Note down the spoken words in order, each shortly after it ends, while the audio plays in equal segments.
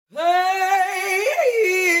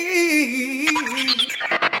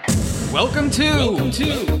Welcome to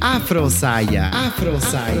AfroSaya.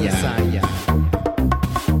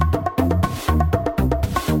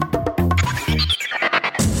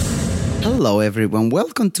 Hello, everyone.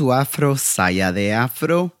 Welcome to AfroSaya, the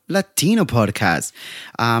Afro Latino podcast.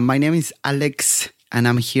 My name is Alex, and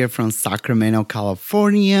I'm here from Sacramento,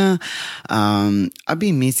 California. I've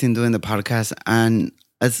been missing doing the podcast, and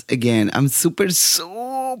I'm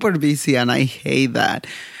super busy, and I hate that.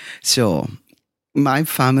 So my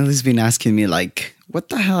family's been asking me, like, what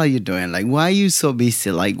the hell are you doing? Like, why are you so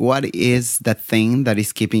busy? Like, what is the thing that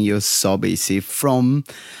is keeping you so busy from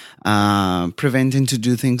preventing to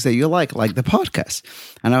do things that you like the podcast?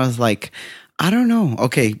 And I was like, I don't know.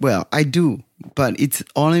 Okay, well, I do, but it's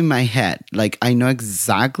all in my head. Like, I know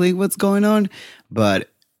exactly what's going on, but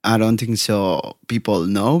I don't think so people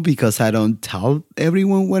know because I don't tell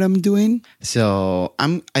everyone what I'm doing. So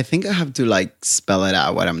I think I have to spell it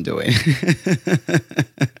out what I'm doing.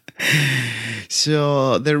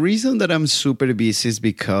 So the reason that I'm super busy is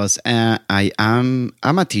because I'm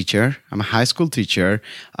a teacher. I'm a high school teacher.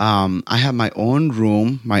 I have my own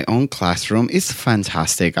room, my own classroom. It's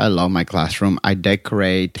fantastic. I love my classroom. I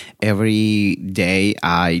decorate every day.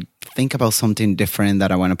 I think about something different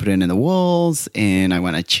that I want to put in the walls, and I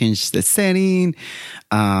want to change the setting.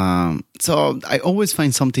 So I always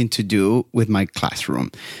find something to do with my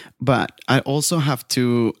classroom. But I also have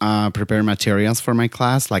to prepare materials for my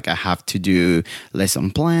class. Like, I have to do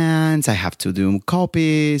lesson plans. I have to do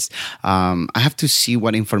copies. I have to see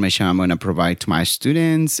what information I'm going to provide to my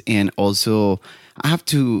students. And also, I have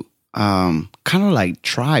to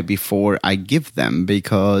try before I give them,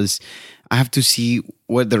 because I have to see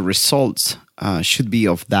what the results should be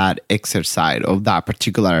of that exercise, of that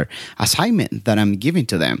particular assignment that I'm giving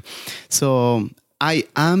to them. So I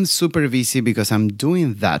am super busy because I'm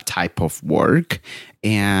doing that type of work.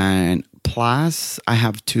 And plus, I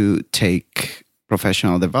have to take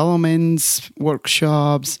professional developments,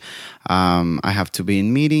 workshops. I have to be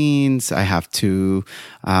in meetings. I have to,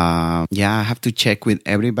 I have to check with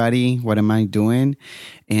everybody. What am I doing?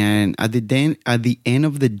 And at the end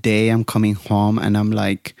of the day, I'm coming home and I'm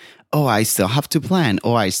like, oh, I still have to plan.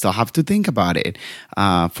 Oh, I still have to think about it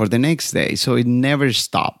for the next day. So it never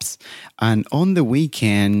stops. And on the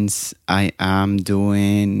weekends, I am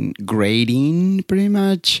doing grading pretty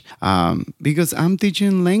much because I'm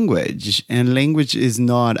teaching language. And language is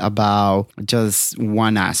not about just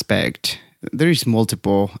one aspect. There is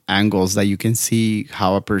multiple angles that you can see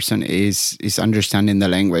how a person is understanding the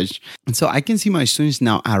language. And so I can see my students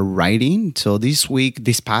now are writing. So this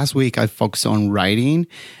past week, I focused on writing,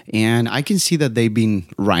 and I can see that they've been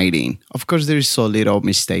writing. Of course, there is so little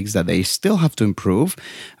mistakes that they still have to improve,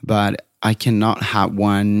 but I cannot have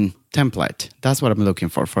one template. That's what I'm looking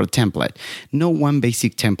for a template. No one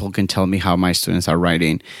basic template can tell me how my students are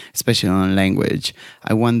writing, especially on language.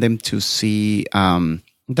 I want them to see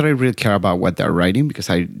that I really care about what they're writing, because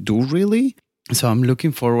I do really. So I'm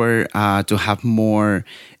looking forward to have more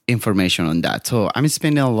information on that. So I'm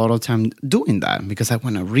spending a lot of time doing that because I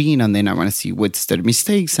want to read, and then I want to see what's their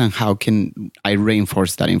mistakes and how can I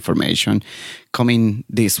reinforce that information coming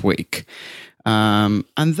this week. And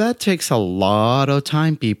that takes a lot of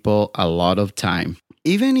time, people, a lot of time.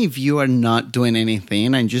 Even if you are not doing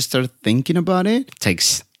anything and just start thinking about it, it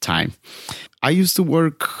takes time. I used to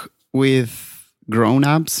work with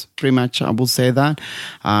grown-ups, pretty much, I will say that.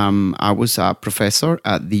 I was a professor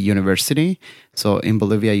at the university. So in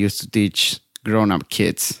Bolivia, I used to teach grown-up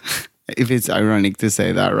kids, if it's ironic to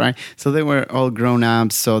say that, right? So they were all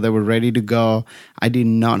grown-ups, so they were ready to go. I did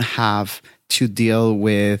not have to deal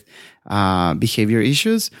with behavior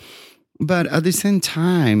issues. But at the same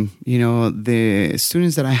time, the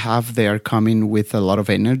students that I have, they are coming with a lot of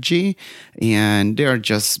energy, and they are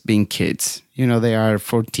just being kids. They are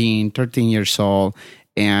 14, 13 years old,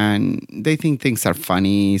 and they think things are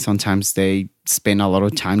funny. Sometimes they spend a lot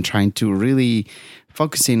of time trying to really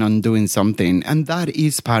focusing on doing something. And that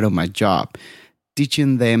is part of my job,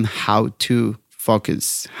 teaching them how to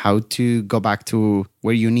focus, how to go back to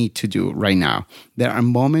where you need to do right now. There are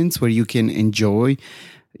moments where you can enjoy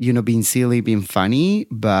being silly, being funny,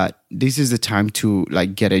 but this is the time to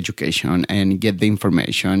get education and get the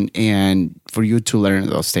information and for you to learn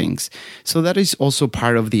those things. So that is also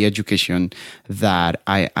part of the education that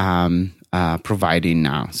I am providing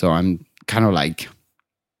now. So I'm kind of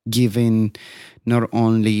giving not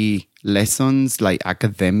only lessons like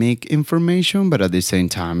academic information, but at the same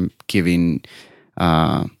time giving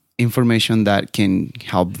information that can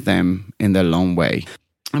help them in the long way.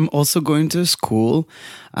 I'm also going to school.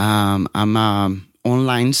 I'm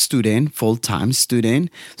online student, full-time student.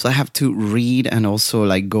 So I have to read and also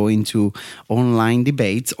like go into online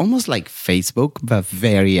debates, almost like Facebook, but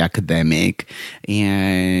very academic.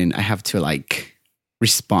 And I have to like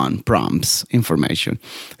respond prompts, information.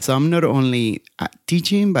 So I'm not only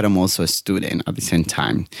teaching, but I'm also a student at the same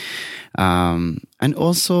time. And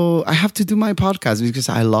also I have to do my podcast because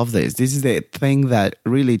I love this. This is the thing that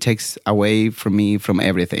really takes away from me from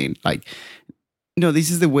everything. Like,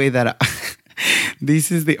 this is the way that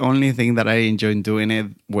this is the only thing that I enjoy doing it,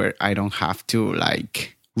 where I don't have to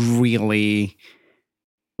like really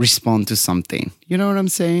respond to something. You know what I'm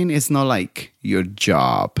saying? It's not like your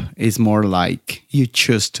job. It's more like you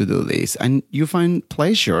choose to do this and you find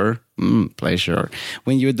pleasure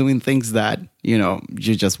when you're doing things that, you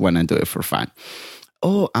just want to do it for fun.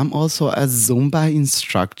 Oh, I'm also a Zumba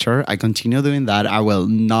instructor. I continue doing that. I will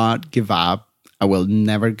not give up. I will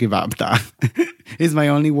never give up that. It's my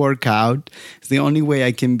only workout. It's the only way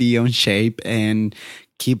I can be on shape and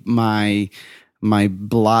keep my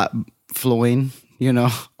blood flowing,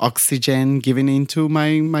 oxygen giving into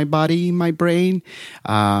my body, my brain.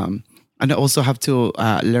 And I also have to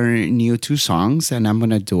learn new 2 songs, and I'm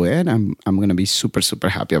going to do it. I'm going to be super, super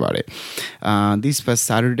happy about it. This past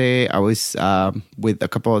Saturday, I was with a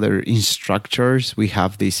couple other instructors. We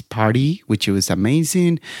have this party, which was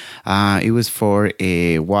amazing. It was for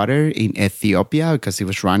a water in Ethiopia because it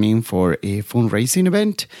was running for a fundraising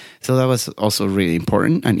event. So that was also really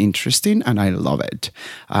important and interesting, and I love it.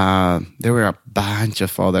 There were a bunch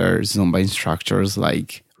of other Zumba instructors,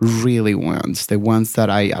 like really the ones that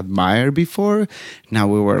I admired before. Now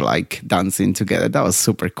we were like dancing together. That was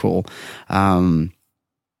super cool.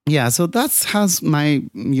 So that's how's my,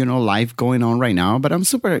 life going on right now. But I'm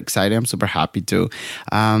super excited. I'm super happy too.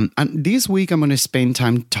 And this week I'm going to spend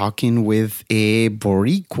time talking with a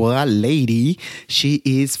Boricua lady. She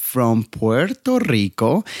is from Puerto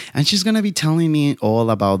Rico, and she's going to be telling me all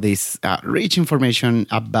about this rich information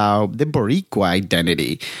about the Boricua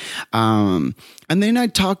identity. And then I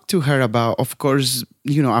talked to her about, of course,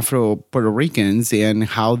 Afro-Puerto Ricans and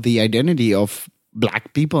how the identity of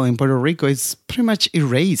Black people in Puerto Rico is pretty much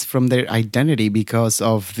erased from their identity because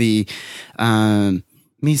of the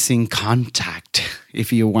missing contact,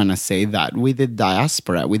 if you want to say that, with the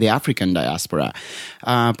diaspora, with the African diaspora.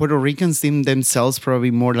 Puerto Ricans deem themselves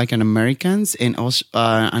probably more like an Americans, and also,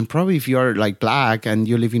 and probably if you're like Black and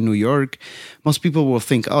you live in New York, most people will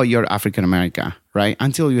think, oh, you're African American, right?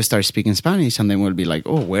 Until you start speaking Spanish, and then we'll be like,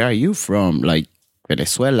 oh, where are you from? Like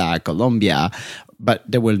Venezuela, Colombia. But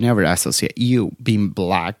they will never associate you being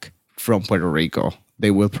Black from Puerto Rico.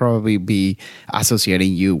 They will probably be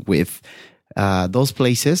associating you with those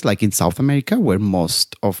places like in South America, where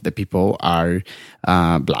most of the people are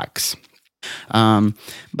Blacks.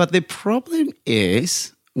 But the problem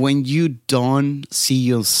is when you don't see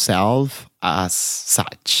yourself as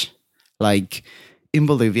such. Like in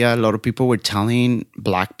Bolivia, a lot of people were telling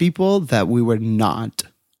Black people that we were not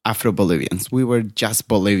Afro-Bolivians. We were just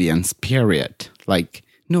Bolivians, period. Like,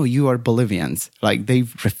 no, you are Bolivians. Like, they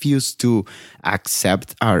refuse to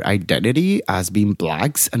accept our identity as being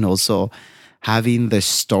Blacks and also having the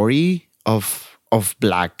story of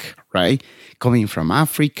Black, right? Coming from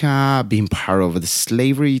Africa, being part of the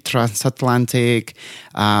slavery transatlantic,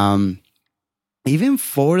 even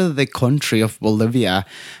for the country of Bolivia,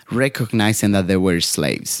 recognizing that they were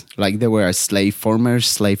slaves, like they were a former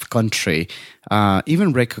slave country,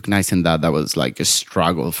 even recognizing that was like a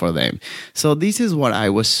struggle for them. So this is what I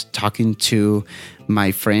was talking to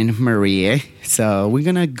my friend Maria. So we're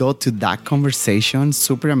going to go to that conversation.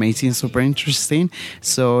 Super amazing, super interesting.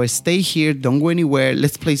 So stay here. Don't go anywhere.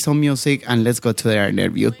 Let's play some music and let's go to the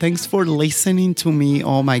interview. Thanks for listening to me.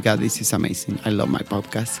 Oh my God, this is amazing. I love my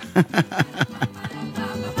podcast.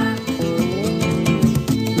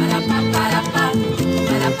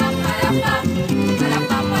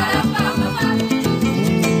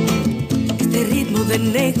 Este ritmo de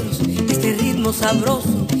negros, este ritmo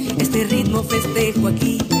sabroso, este ritmo festejo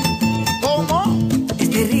aquí. ¿Cómo?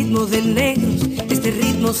 Este ritmo de negros, este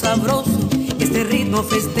ritmo sabroso, este ritmo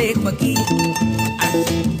festejo aquí.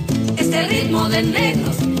 Este ritmo de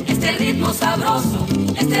negros, este ritmo sabroso,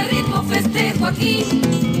 este ritmo festejo aquí.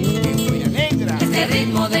 Este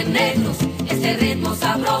ritmo de negros, este ritmo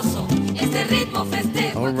sabroso, este ritmo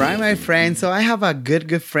festejo. All right, my friend. So I have a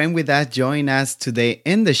good friend with us joining us today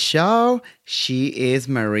in the show. She is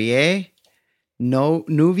Maria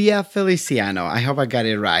Nubia Feliciano. I hope I got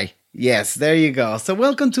it right. Yes, there you go. So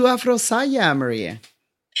welcome to Afro Saya, Maria.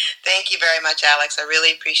 Thank you very much, Alex. I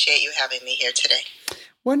really appreciate you having me here today.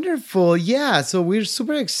 Wonderful. Yeah. So we're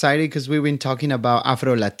super excited because we've been talking about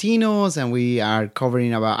Afro Latinos and we are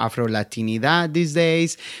covering about Afro Latinidad these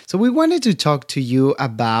days. So we wanted to talk to you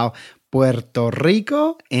about Puerto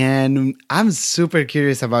Rico. And I'm super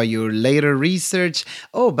curious about your later research.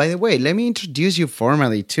 Oh, by the way, let me introduce you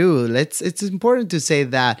formally too. It's important to say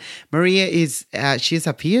that Maria is she's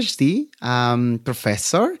a PhD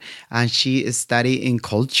professor and she is studying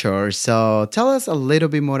culture. So tell us a little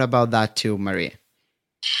bit more about that too, Maria.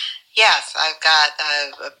 Yes, I've got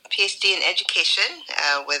a PhD in education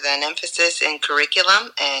with an emphasis in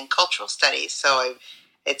curriculum and cultural studies. So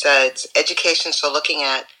it's education, so looking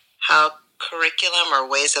at how curriculum or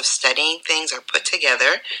ways of studying things are put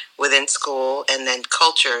together within school, and then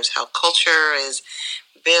cultures, how culture is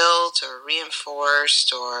built or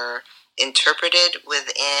reinforced or interpreted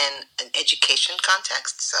within an education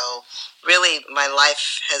context. So really, my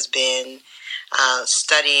life has been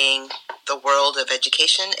studying the world of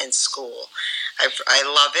education and school. I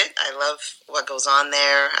love it. I love what goes on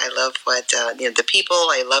there. I love what the people.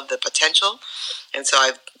 I love the potential, and so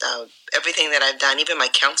I've everything that I've done. Even my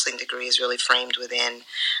counseling degree is really framed within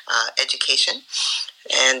education,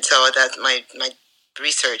 and so that's my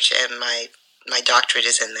research and my doctorate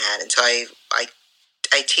is in that. And so I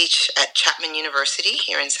teach at Chapman University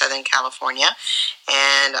here in Southern California,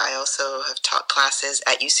 and I also have taught classes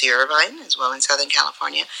at UC Irvine as well in Southern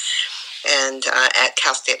California, and at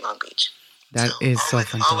Cal State Long Beach. That is so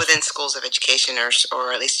fantastic. All within schools of education or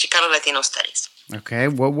at least Chicano Latino studies. Okay,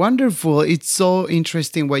 well, wonderful. It's so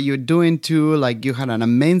interesting what you're doing too. Like you had an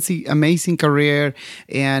amazing career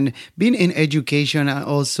and being in education.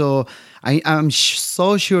 Also, I'm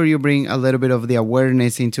so sure you bring a little bit of the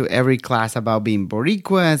awareness into every class about being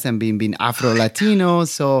Boricuas and being Afro-Latino.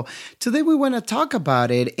 So today we want to talk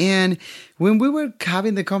about it. And when we were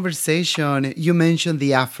having the conversation, you mentioned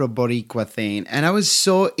the Afro-Boricua thing. And I was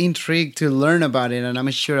so intrigued to learn about it. And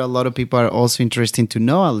I'm sure a lot of people are also interested to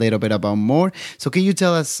know a little bit about more. So can you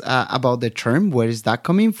tell us about the term? Where is that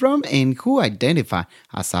coming from? And who identify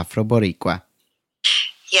as Afro-Boricua?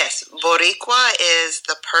 Yes, Boricua is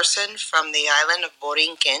the person from the island of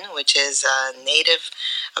Borinquen, which is a Native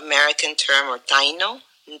American term or Taino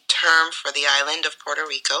term for the island of Puerto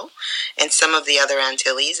Rico and some of the other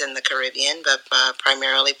Antilles in the Caribbean, but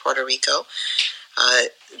primarily Puerto Rico.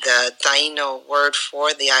 The Taino word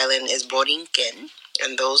for the island is Borinquen,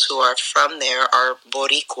 and those who are from there are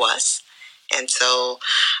Boricuas. And so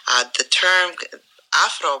the term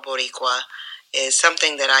Afro-Boricua is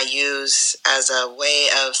something that I use as a way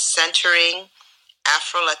of centering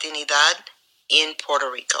Afro-Latinidad in Puerto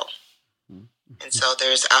Rico. And so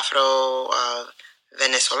there's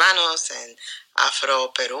Afro-Venezolanos and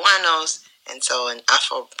Afro-Peruanos. And so an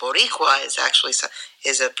Afro-Boricua is actually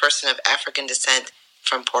is a person of African descent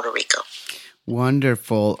from Puerto Rico.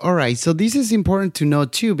 Wonderful. All right. So this is important to know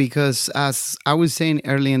too, because as I was saying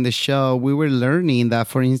early in the show, we were learning that,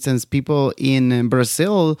 for instance, people in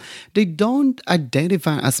Brazil, they don't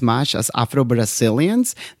identify as much as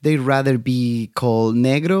Afro-Brazilians. They rather be called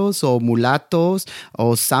negros or mulattos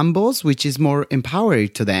or sambos, which is more empowering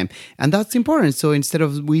to them. And that's important. So instead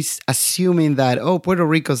of we assuming that, oh, Puerto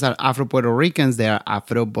Ricans are Afro-Puerto Ricans, they are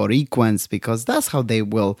Afro-Boricuans, because that's how they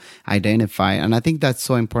will identify. And I think that's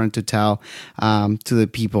so important to tell to the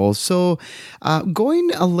people. So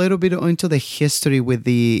going a little bit into the history with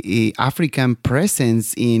the African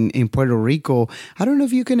presence in Puerto Rico, I don't know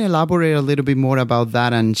if you can elaborate a little bit more about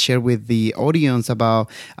that and share with the audience about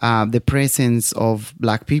the presence of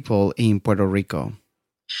Black people in Puerto Rico.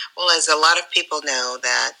 Well, as a lot of people know,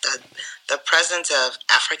 that the presence of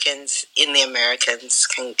Africans in the Americas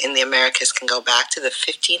can go back to the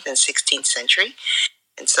 15th and 16th century.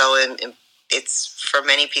 And so it's, for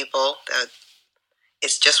many people,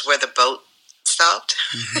 it's just where the boat stopped.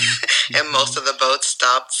 Mm-hmm. And most of the boats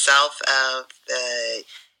stopped south of the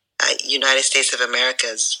United States of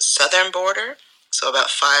America's southern border. So about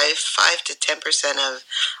 5 to 10% of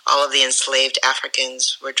all of the enslaved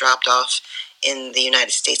Africans were dropped off in the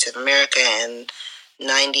United States of America, and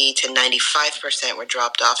 90 to 95% were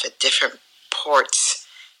dropped off at different ports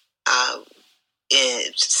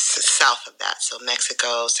south of that. So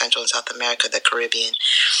Mexico, Central and South America, the Caribbean.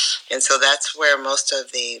 And so that's where most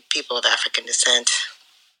of the people of African descent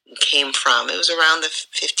came from. It was around the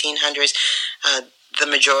 1500s. The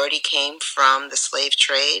majority came from the slave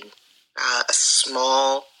trade. A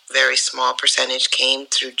small, very small percentage came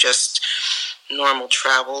through just normal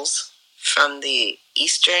travels from the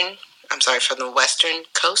western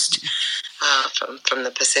coast, from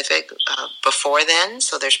the Pacific before then.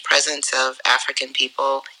 So there's presence of African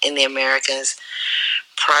people in the Americas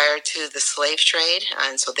prior to the slave trade,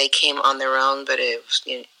 and so they came on their own, but it was,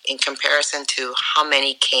 in comparison to how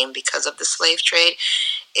many came because of the slave trade,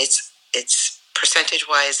 it's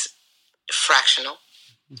percentage-wise fractional.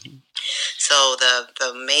 Mm-hmm. So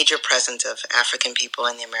the major presence of African people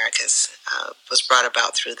in the Americas was brought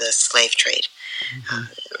about through the slave trade,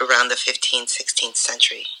 around the 15th, 16th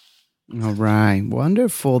century. All right.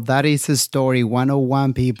 Wonderful. That is a story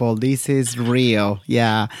 101, people. This is real.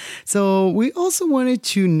 Yeah. So we also wanted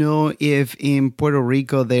to know if in Puerto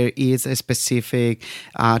Rico there is a specific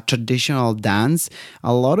traditional dance.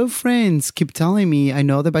 A lot of friends keep telling me, I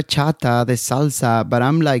know the bachata, the salsa, but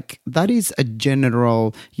I'm like, that is a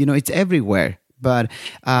general, it's everywhere. But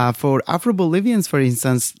for Afro-Bolivians, for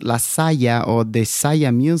instance, la saya or the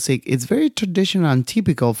saya music is very traditional and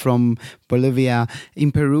typical from Bolivia.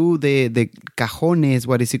 In Peru, the cajones,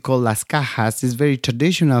 what is it called, las cajas, is very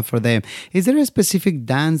traditional for them. Is there a specific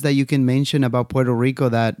dance that you can mention about Puerto Rico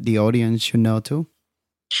that the audience should know too?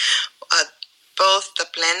 Both the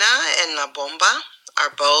plena and la bomba are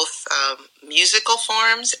both musical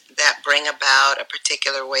forms that bring about a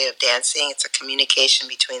particular way of dancing. It's a communication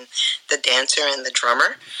between the dancer and the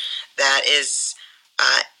drummer that is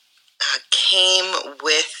came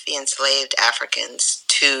with the enslaved Africans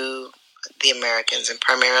to the Americans and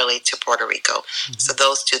primarily to Puerto Rico. Mm-hmm. So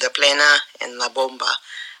those two, the plena and la bomba,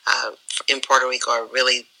 in Puerto Rico are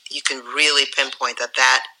really, you can really pinpoint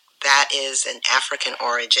that is an African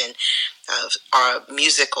origin of our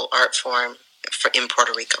musical art form in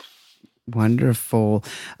Puerto Rico. Wonderful.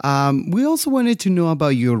 We also wanted to know about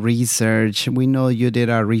your research. We know you did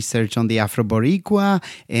a research on the AfroBoricua,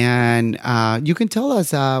 and you can tell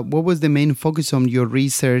us what was the main focus on your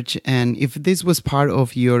research and if this was part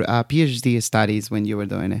of your PhD studies when you were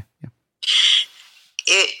doing it. Yeah.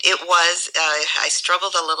 It was. I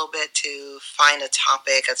struggled a little bit to find a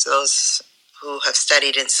topic. As those who have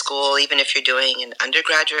studied in school, even if you're doing an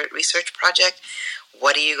undergraduate research project,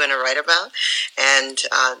 what are you going to write about? And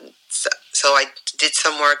so I did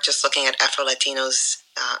some work just looking at Afro-Latinos'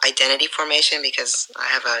 identity formation because I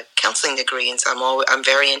have a counseling degree, and so I'm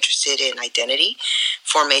very interested in identity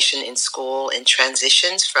formation in school and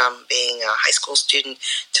transitions from being a high school student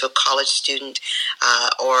to a college student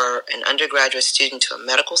or an undergraduate student to a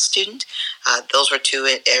medical student. Those were two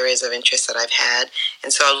areas of interest that I've had.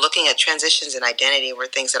 And so looking at transitions in identity were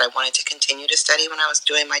things that I wanted to continue to study when I was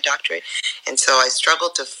doing my doctorate. And so I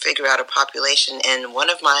struggled to figure out a population, and one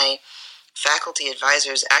of my faculty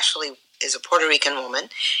advisors actually is a Puerto Rican woman,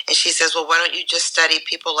 and she says, well, why don't you just study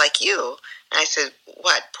people like you? And I said,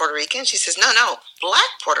 what, Puerto Rican? She says, no, Black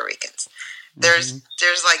Puerto Ricans. Mm-hmm.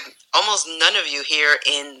 There's like almost none of you here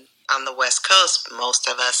on the West Coast. Most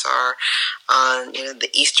of us are on the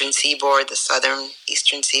Eastern Seaboard, the Southern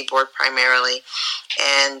Eastern Seaboard primarily,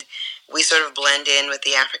 and we sort of blend in with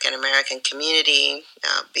the African American community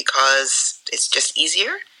because it's just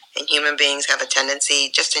easier, and human beings have a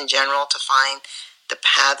tendency just in general to find the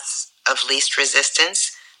paths of least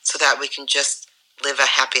resistance so that we can just live a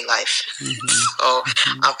happy life. Mm-hmm. So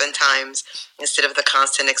oftentimes, instead of the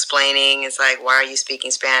constant explaining, it's like, why are you speaking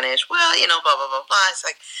Spanish? Well, blah, blah, blah, blah. It's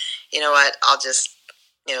like, you know what, I'll just,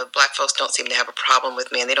 Black folks don't seem to have a problem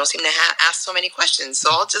with me, and they don't seem to ask so many questions, so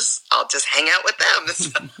I'll just hang out with them.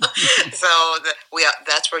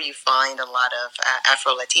 That's where you find a lot of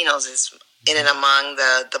Afro-Latinos is in and among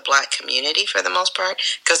the Black community for the most part,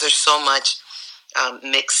 because there's so much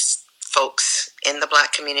mixed folks in the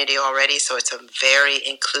Black community already, so it's a very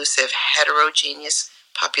inclusive, heterogeneous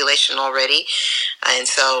population already, and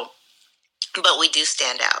so, but we do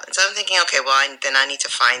stand out. And so I'm thinking, okay, well, then I need to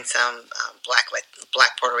find some Black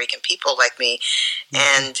Puerto Rican people like me,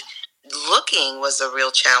 and looking was a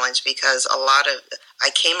real challenge because I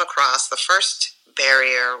came across, the first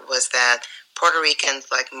barrier was that Puerto Ricans,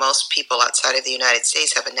 like most people outside of the United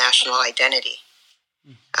States, have a national identity.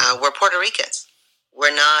 We're Puerto Ricans.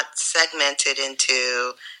 We're not segmented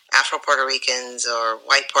into Afro-Puerto Ricans or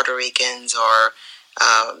white Puerto Ricans or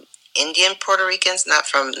Indian Puerto Ricans,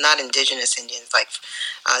 not indigenous Indians. Like,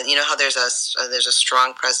 how there's a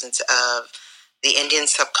strong presence of the Indian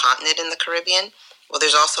subcontinent in the Caribbean. Well,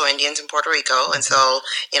 there's also Indians in Puerto Rico, and so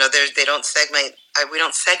they don't segment. We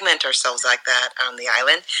don't segment ourselves like that on the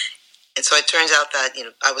island. And so it turns out that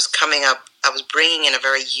I was bringing in a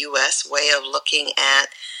very U.S. way of looking at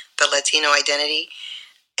the Latino identity,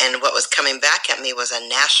 and what was coming back at me was a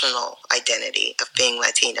national identity of being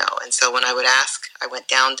Latino. And so when I would ask, I went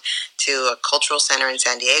down to a cultural center in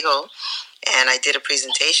San Diego, and I did a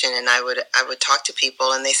presentation, and I would talk to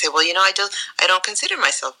people, and they say, well, I don't consider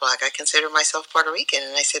myself Black. I consider myself Puerto Rican.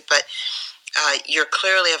 And I said, but you're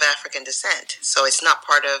clearly of African descent, so it's not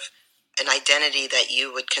part of an identity that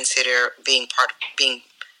you would consider being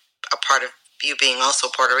a part of you being also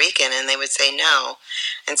Puerto Rican, and they would say no.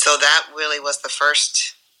 And so that really was the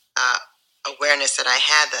first awareness that I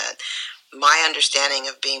had, that my understanding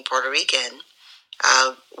of being Puerto Rican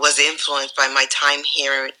was influenced by my time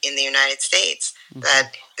here in the United States.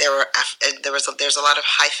 That there's a lot of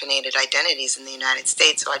hyphenated identities in the United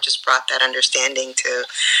States, so I just brought that understanding to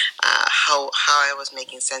how I was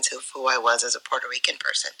making sense of who I was as a Puerto Rican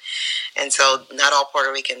person. And so not all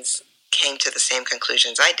Puerto Ricans came to the same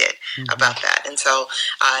conclusions I did about that. And so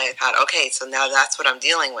I thought, okay, so now that's what I'm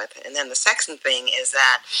dealing with. And then the second thing is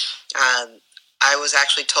that I was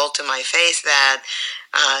actually told to my face that,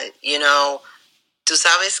 tú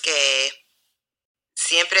sabes que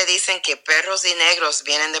siempre dicen que perros y negros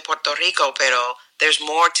vienen de Puerto Rico, pero there's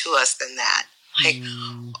more to us than that. Like,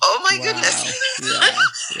 oh my goodness.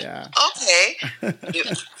 Yeah. Okay.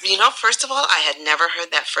 First of all, I had never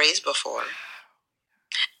heard that phrase before.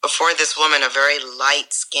 Before this woman, a very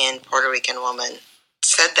light-skinned Puerto Rican woman,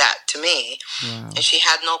 said that to me, and she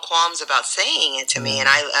had no qualms about saying it to me. And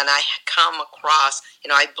I come across,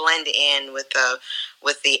 I blend in with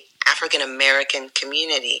the African American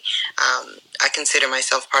community. I consider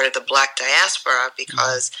myself part of the Black diaspora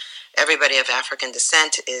because everybody of African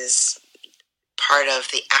descent is part of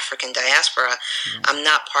the African diaspora. I'm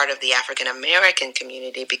not part of the African American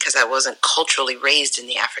community because I wasn't culturally raised in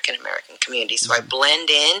the African American community. So I blend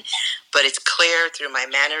in, but it's clear through my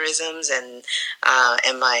mannerisms and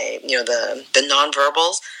my the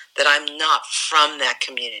nonverbals that I'm not from that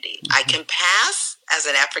community. I can pass as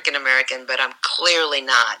an African American, but I'm clearly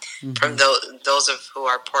not from those who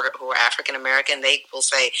are African American. They will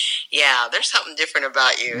say, "Yeah, there's something different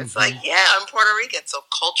about you." It's like, "Yeah, I'm Puerto Rican." So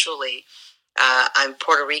culturally, I'm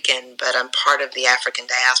Puerto Rican, but I'm part of the African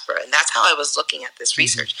diaspora. And that's how I was looking at this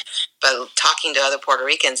research. But talking to other Puerto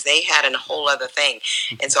Ricans, they had a whole other thing.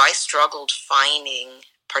 And so I struggled finding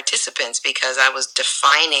participants because I was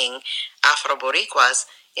defining AfroBoricuas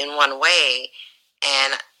in one way,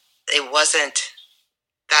 and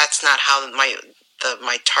that's not how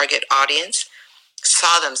my target audience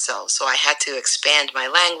saw themselves. So I had to expand my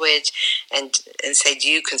language and say, do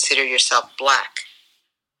you consider yourself Black?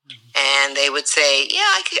 And they would say,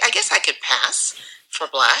 yeah, I guess I could pass for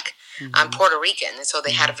Black. I'm Puerto Rican. And so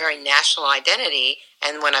they had a very national identity.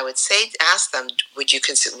 And when I would ask them, would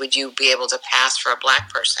you be able to pass for a Black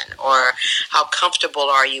person? Or how comfortable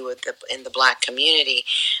are you in the Black community?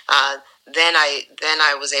 Then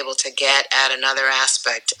I was able to get at another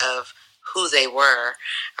aspect of who they were.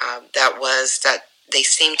 That they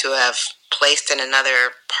seemed to have placed in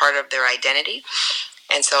another part of their identity.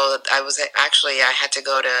 And so I had to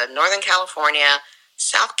go to Northern California,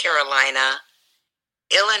 South Carolina,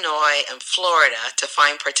 Illinois, and Florida to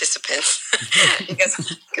find participants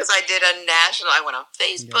because I did a national. I went on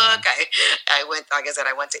Facebook. I went, like I said,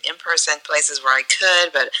 I went to in-person places where I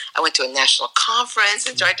could, but I went to a national conference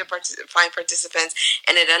and tried to find participants.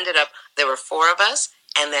 And it ended up there were 4 of us.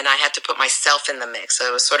 And then I had to put myself in the mix. So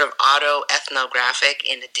it was sort of auto-ethnographic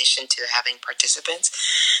in addition to having participants.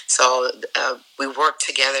 So we worked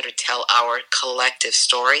together to tell our collective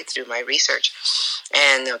story through my research.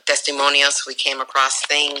 And testimonials, we came across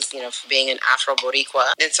things, for being an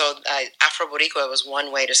Afro-Boricua. And so Afro-Boricua was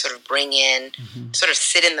one way to sort of bring in, sort of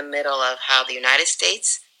sit in the middle of how the United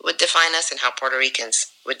States would define us and how Puerto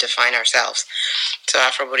Ricans would define ourselves. So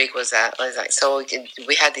Afro-Boricua was that. So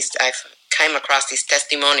we had these... I came across these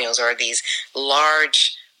testimonials or these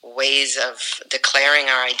large ways of declaring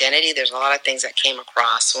our identity. There's a lot of things that came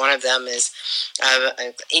across. One of them is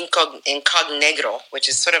incognegro, which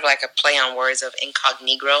is sort of like a play on words of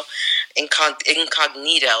incognito.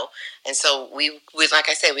 And so we like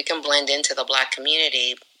I said, we can blend into the Black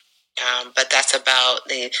community, but that's about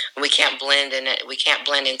we can't blend in it. We can't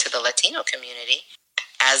blend into the Latino community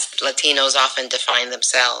as Latinos often define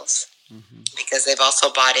themselves. Because they've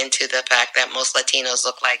also bought into the fact that most Latinos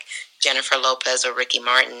look like Jennifer Lopez or Ricky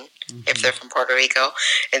Martin if they're from Puerto Rico.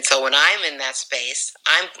 And so when I'm in that space,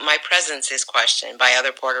 my presence is questioned by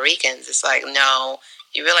other Puerto Ricans. It's like, no,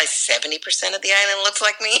 you realize 70% of the island looks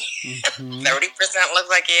like me? 30% looks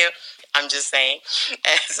like you? I'm just saying.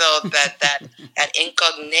 And so that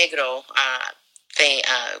incognito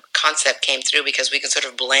concept came through because we could sort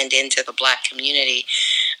of blend into the Black community.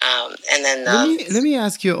 And then let me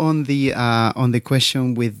ask you on the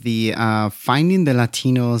question with the finding the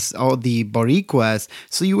Latinos or the Boricuas.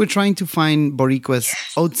 So you were trying to find Boricuas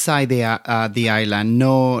outside the island,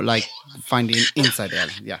 no like finding inside the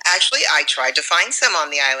island. Yeah. Actually, I tried to find some on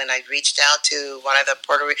the island. I reached out to one of the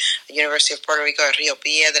University of Puerto Rico at Rio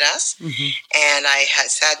Piedras, and I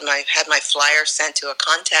had my flyer sent to a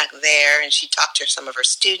contact there, and she talked to some of her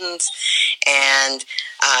students, and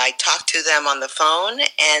I talked to them on the phone,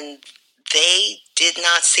 and they did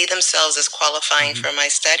not see themselves as qualifying for my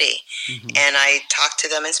study. And I talked to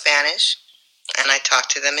them in Spanish, and I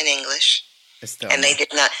talked to them in English. And they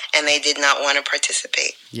did not want to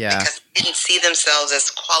participate. Yeah. Because they didn't see themselves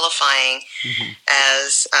as qualifying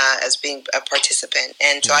as being a participant.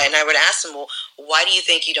 And so I would ask them, well, why do you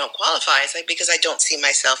think you don't qualify? It's like, because I don't see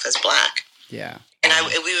myself as Black. Yeah. And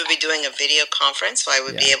we would be doing a video conference, so I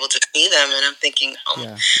would be able to see them. And I'm thinking,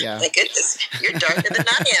 my goodness, you're darker than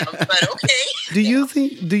I am, but okay. Do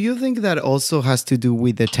you think that also has to do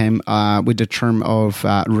with the term of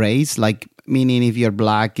race? Like, meaning if you're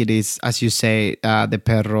Black, it is, as you say, the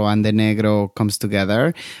perro and the negro comes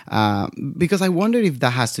together. Because I wonder if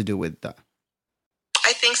that has to do with that.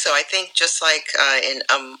 I think so. I think just like in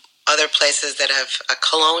other places that have a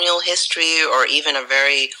colonial history or even a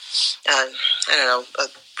very,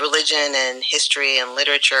 religion and history and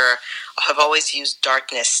literature have always used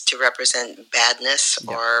darkness to represent badness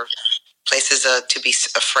or places to be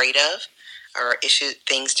afraid of or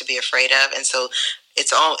things to be afraid of. And so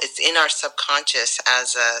it's in our subconscious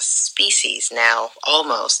as a species now,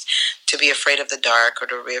 almost, to be afraid of the dark or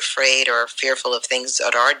to be afraid or fearful of things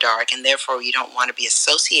that are dark, and therefore you don't want to be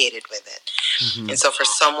associated with it. And so for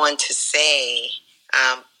someone to say,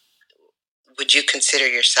 would you consider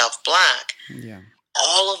yourself Black? Yeah.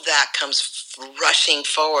 All of that comes rushing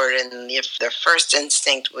forward, and if their first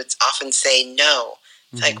instinct would often say no.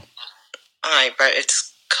 It's like, all right, but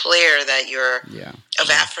it's clear that you're of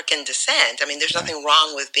African descent. I mean, there's nothing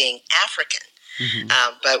wrong with being African.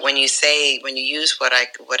 But when you use what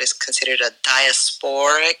is considered a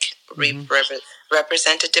diasporic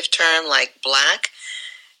representative term like Black,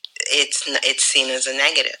 it's seen as a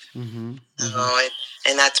negative.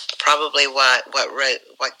 And that's probably what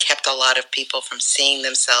kept a lot of people from seeing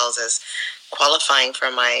themselves as qualifying for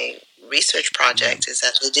my research project, is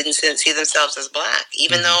that they didn't see themselves as Black,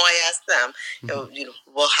 even though I asked them,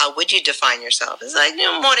 well, how would you define yourself? It's like,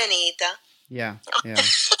 morenita. Yeah.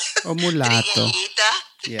 O mulato.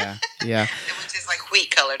 Yeah. Which is like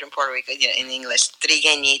wheat colored in Puerto Rico, in English.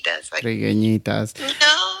 Trigueñitas. Like, Trigueñitas. No,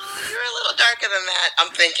 you're a little darker than that.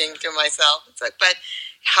 I'm thinking to myself. It's like, but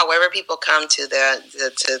however people come to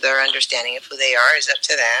their understanding of who they are is up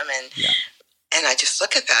to them. And I just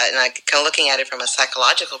look at that, and I kind of looking at it from a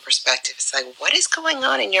psychological perspective. It's like, what is going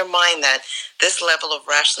on in your mind that this level of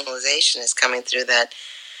rationalization is coming through? That,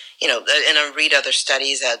 and I read other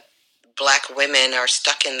studies that Black women are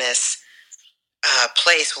stuck in this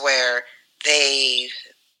place where they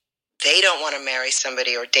don't want to marry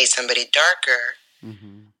somebody or date somebody darker,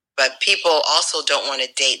 but people also don't want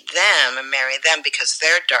to date them and marry them because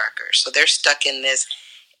they're darker. So they're stuck in this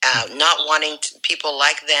not wanting people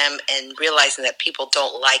like them and realizing that people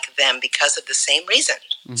don't like them because of the same reason,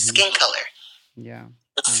 skin color. Yeah.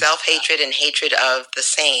 Self-hatred and hatred of the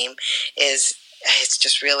same it's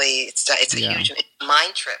just really, it's a huge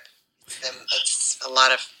mind trip. It's a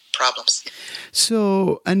lot of problems.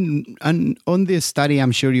 So, and on this study,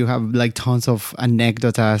 I'm sure you have like tons of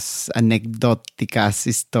anecdoticas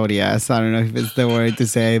historias. I don't know if it's the word to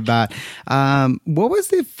say, but what was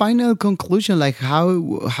the final conclusion? Like,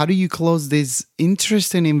 how do you close this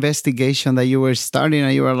interesting investigation that you were starting,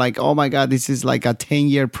 and you were like, oh my God, this is like a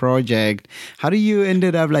 10-year project. How do you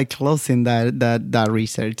ended up like closing that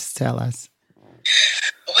research? Tell us.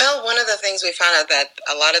 Well, one of the things we found out that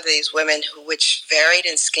a lot of these women which varied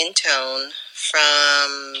in skin tone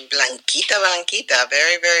from blanquita,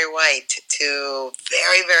 very, very white, to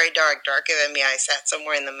very, very dark, darker than me. I sat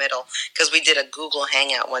somewhere in the middle because we did a Google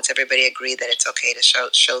Hangout once everybody agreed that it's okay to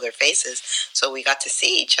show their faces. So we got to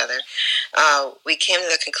see each other. We came to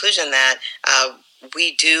the conclusion that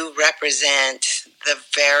we do represent the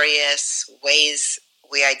various ways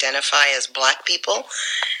we identify as Black people.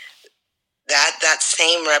 That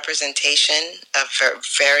same representation of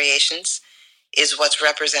variations is what's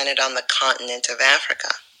represented on the continent of Africa.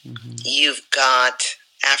 You've got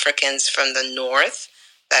Africans from the north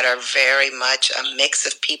that are very much a mix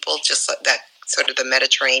of people, just like that sort of the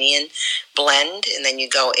Mediterranean blend, and then you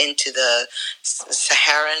go into the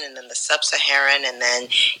Saharan and then the Sub-Saharan, and then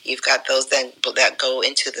you've got those that go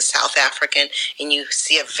into the South African, and you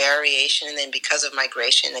see a variation. And then because of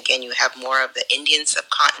migration, again, you have more of the Indian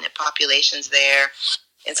subcontinent populations there,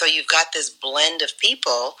 and so you've got this blend of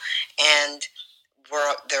people, and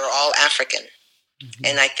they're all African.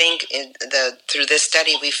 And I think through this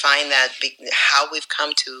study, we find that how we've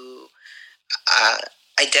come to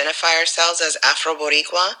identify ourselves as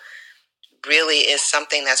Afro-Boricua really is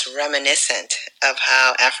something that's reminiscent of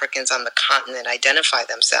how Africans on the continent identify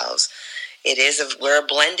themselves. We're a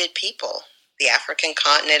blended people. The African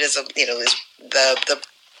continent is is the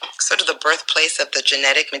sort of the birthplace of the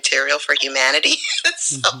genetic material for humanity.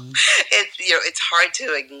 So it's hard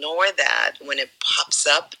to ignore that when it pops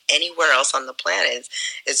up anywhere else on the planet.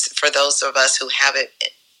 It's for those of us who have it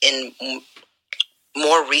in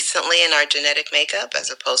more recently in our genetic makeup as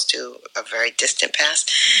opposed to a very distant past.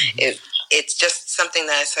 It's just something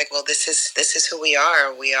that it's like, well, this is who we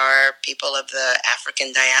are. We are people of the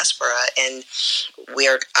African diaspora, and we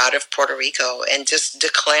are out of Puerto Rico, and just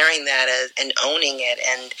declaring that and owning it,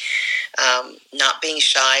 and not being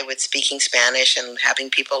shy with speaking Spanish and having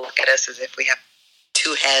people look at us as if we have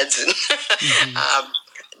two heads. And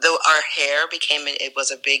though our hair it was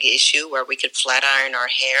a big issue where we could flat iron our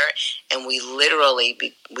hair, and we literally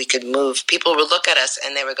we could move. People would look at us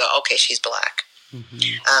and they would go, "Okay, she's black."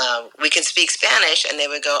 We could speak Spanish, and they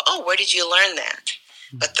would go, "Oh, where did you learn that?"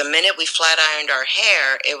 But the minute we flat ironed our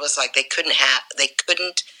hair, it was like they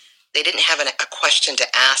didn't have a question to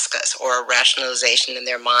ask us or a rationalization in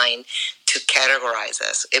their mind to categorize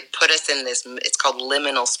us. It put us in this, it's called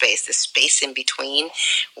liminal space, this space in between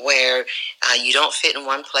where you don't fit in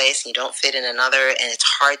one place and you don't fit in another, and it's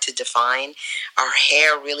hard to define. Our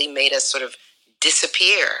hair really made us sort of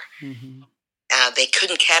disappear. They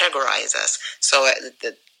couldn't categorize us. So,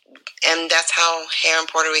 and that's how hair in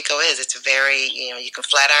Puerto Rico is. It's very, you can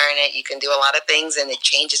flat iron it, you can do a lot of things, and it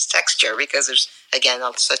changes texture because there's, again,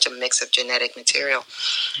 such a mix of genetic material.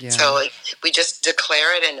 Yeah. So we just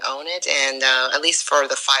declare it and own it, and at least for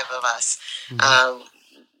the five of us,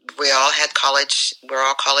 we all had college. We're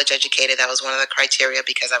all college educated. That was one of the criteria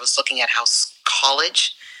because I was looking at how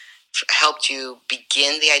college helped you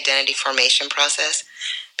begin the identity formation process.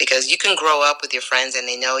 Because you can grow up with your friends and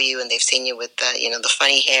they know you and they've seen you with the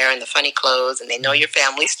funny hair and the funny clothes and they know your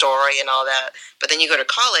family story and all that. But then you go to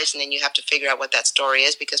college and then you have to figure out what that story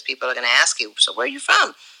is because people are going to ask you, so where are you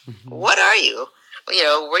from? What are you?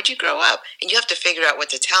 Where'd you grow up? And you have to figure out what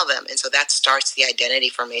to tell them. And so that starts the identity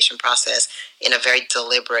formation process in a very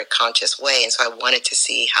deliberate, conscious way. And so I wanted to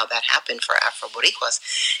see how that happened for AfroBoricuas.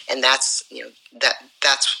 And that's,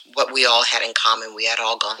 that's what we all had in common. We had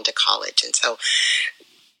all gone to college. And so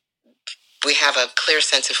we have a clear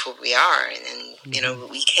sense of who we are, and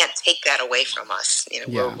we can't take that away from us.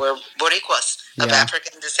 We're Boricuas of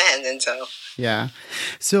African descent, and so. Yeah.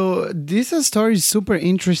 So this story is super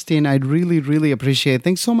interesting. I really, really appreciate it.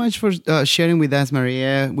 Thanks so much for sharing with us,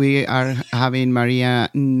 Maria. We are having Maria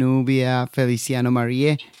Nubia Feliciano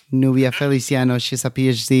Marie. Nubia Feliciano, she's a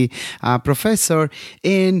PhD professor.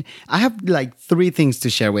 And I have like three things to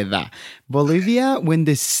share with that. Bolivia went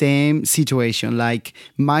the same situation. Like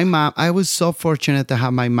my mom, I was so fortunate to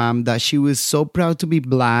have my mom that she was so proud to be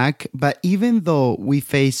Black. But even though we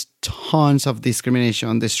faced tons of discrimination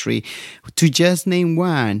on the street, to just name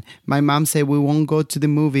one, my mom said we won't go to the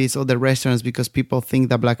movies or the restaurants because people think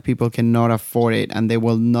that Black people cannot afford it and they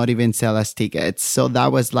will not even sell us tickets. So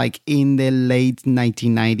that was like in the late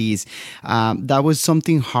 1990s. That was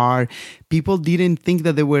something hard. People didn't think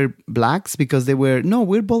that they were Blacks because we're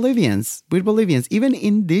Bolivians. We're Bolivians. Even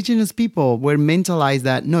indigenous people were mentalized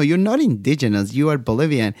that, no, you're not indigenous, you are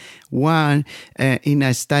Bolivian. In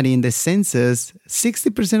a study in the census,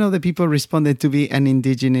 60% of the people responded to be an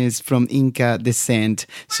indigenous from Inca descent.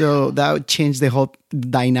 So that changed the whole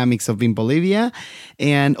dynamics of in Bolivia.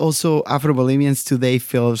 And also Afro-Bolivians today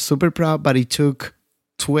feel super proud, but it took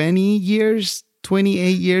 28 years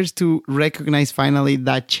to recognize finally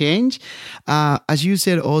that change. As you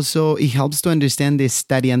said, also, it helps to understand this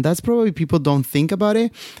study. And that's probably people don't think about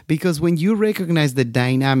it because when you recognize the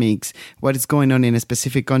dynamics, what is going on in a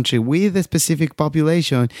specific country with a specific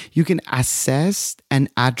population, you can assess and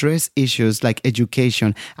address issues like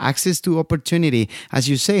education, access to opportunity. As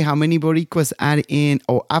you say, how many Boricuas are in,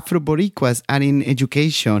 or Afro-Boricuas are in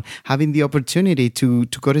education, having the opportunity to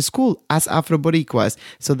go to school as Afro-Boricuas.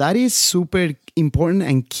 So that is super important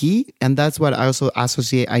and key, and that's what I also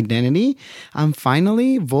associate identity. And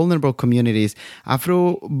finally, vulnerable communities.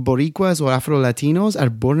 Afro-Boricuas or Afro-Latinos are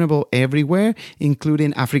vulnerable everywhere,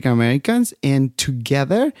 including African Americans, and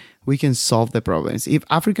together we can solve the problems. If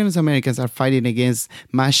African Americans are fighting against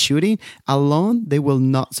mass shooting alone, they will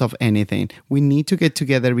not solve anything. We need to get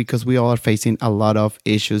together because we all are facing a lot of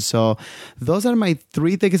issues. So those are my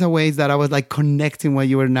three takeaways that I was like connecting while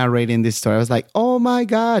you were narrating this story. I was like, oh my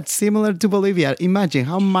God, similar to Bolivia. Imagine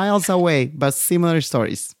how miles away, but similar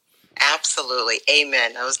stories. Absolutely.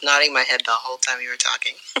 Amen. I was nodding my head the whole time you were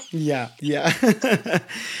talking. Yeah.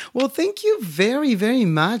 Well, thank you very, very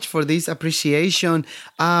much for this appreciation.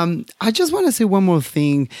 I just want to say one more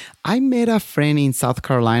thing. I met a friend in South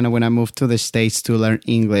Carolina when I moved to the States to learn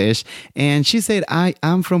English. And she said, I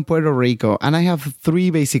am from Puerto Rico. And I have 3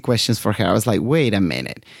 basic questions for her. I was like, wait a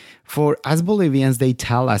minute. For us Bolivians, they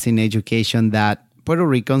tell us in education that Puerto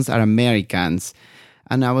Ricans are Americans.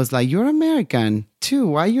 And I was like, you're American too.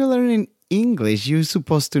 Why are you learning English? You're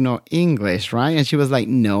supposed to know English, right? And she was like,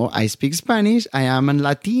 no, I speak Spanish. I am a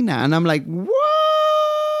Latina. And I'm like, what?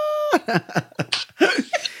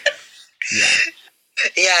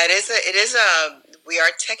 Yeah, we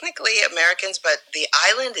are technically Americans, but the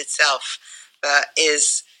island itself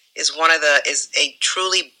is a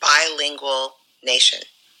truly bilingual nation.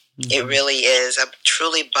 Mm-hmm. It really is a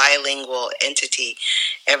truly bilingual entity.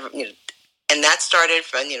 And that started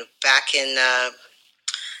from, back in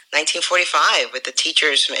 1945 with the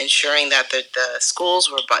teachers ensuring that the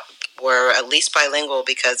schools were at least bilingual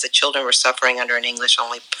because the children were suffering under an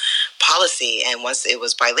English-only policy. And once it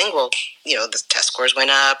was bilingual, the test scores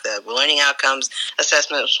went up, the learning outcomes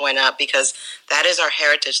assessments went up, because that is our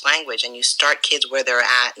heritage language. And you start kids where they're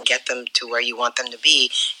at and get them to where you want them to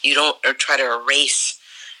be. You don't try to erase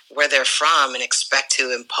where they're from and expect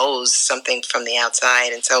to impose something from the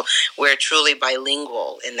outside. And so we're truly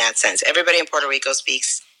bilingual in that sense. Everybody in Puerto Rico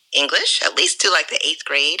speaks English, at least to like the 8th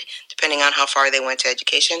grade, depending on how far they went to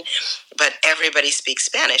education. But everybody speaks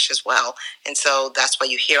Spanish as well. And so that's why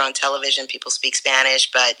you hear on television people speak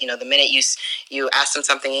Spanish. But, the minute you ask them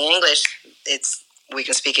something in English, we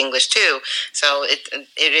can speak English too. So it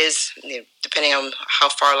is, depending on how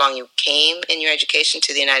far along you came in your education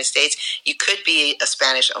to the United States, you could be a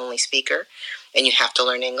Spanish-only speaker and you have to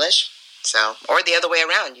learn English. So, or the other way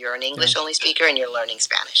around, you're an English-only speaker and you're learning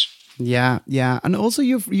Spanish. Yeah. And also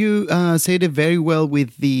you said it very well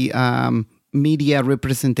with the media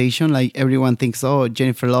representation. Like everyone thinks, oh,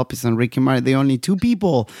 Jennifer Lopez and Ricky Martin, they're only 2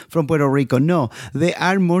 people from Puerto Rico. No, they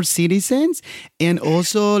are more citizens. And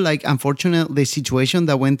also, like, unfortunately, the situation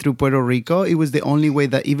that went through Puerto Rico, it was the only way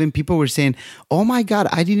that even people were saying, oh my God,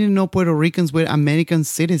 I didn't know Puerto Ricans were American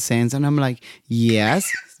citizens. And I'm like,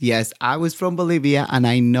 yes, I was from Bolivia and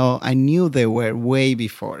I knew they were way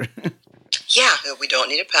before. Yeah, we don't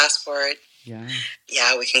need a passport. Yeah,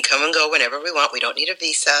 we can come and go whenever we want. We don't need a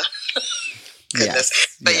visa. Goodness.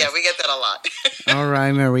 Yes, but yeah, we get that a lot. All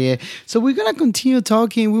right, Maria. So we're going to continue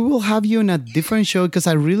talking. We will have you in a different show because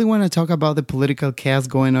I really want to talk about the political chaos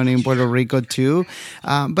going on in Puerto Rico too.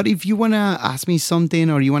 But if you want to ask me something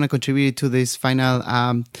or you want to contribute to this final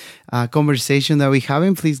conversation that we're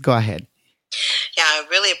having, please go ahead. Yeah, I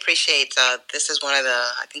really appreciate this is one of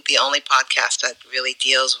the only podcast that really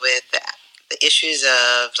deals with the issues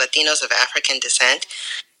of Latinos of African descent.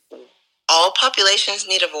 All populations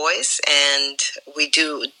need a voice, and we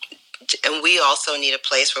do, and we also need a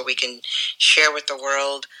place where we can share with the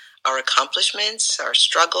world our accomplishments, our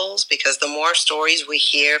struggles, because the more stories we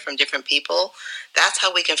hear from different people, that's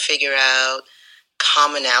how we can figure out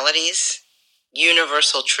commonalities,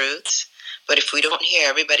 universal truths. But if we don't hear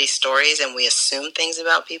everybody's stories and we assume things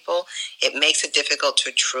about people, it makes it difficult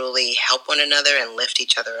to truly help one another and lift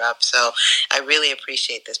each other up. So I really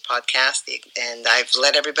appreciate this podcast. And I've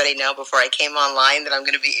let everybody know before I came online that I'm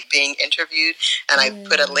going to be being interviewed. And I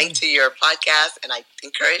put a link to your podcast. And I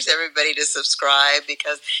encourage everybody to subscribe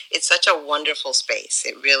because it's such a wonderful space.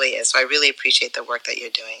 It really is. So I really appreciate the work that you're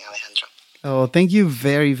doing, Alejandro. Oh, thank you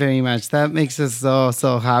very, very much. That makes us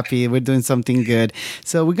so happy. We're doing something good.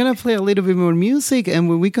 So we're going to play a little bit more music and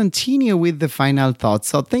when we continue with the final thoughts.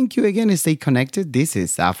 So thank you again and stay connected. This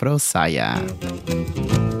is Afro Saya.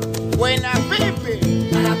 Buena Pepe.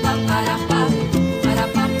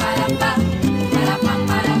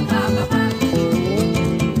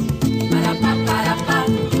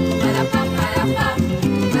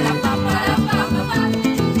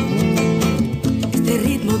 Este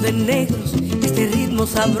ritmo de negros, este ritmo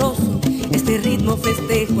sabroso, este ritmo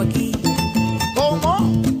festejo aquí.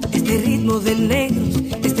 ¿Cómo? Este ritmo de negros,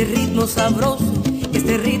 este ritmo sabroso,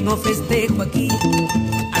 este ritmo festejo aquí.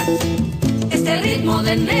 Este ritmo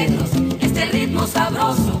de negros, este ritmo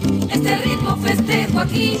sabroso, este ritmo festejo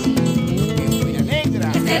aquí.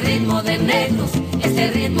 Este ritmo de negros,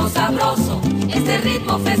 este ritmo sabroso, este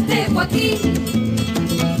ritmo festejo aquí.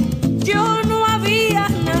 Yo no había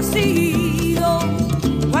nacido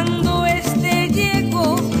cuando este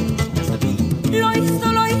llegó. Lo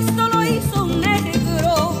hizo un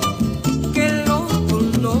negro que lo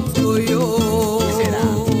conozco yo. ¿Qué será?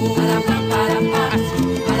 Para pa para pa,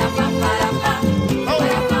 para pa para pa,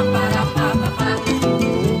 para pa para pa pa pa.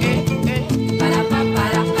 Para pa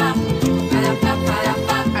para pa,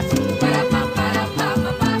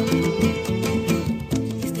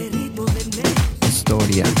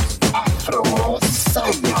 Historia. Afro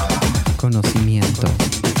Samba. Conocimiento.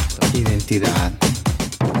 Identidad.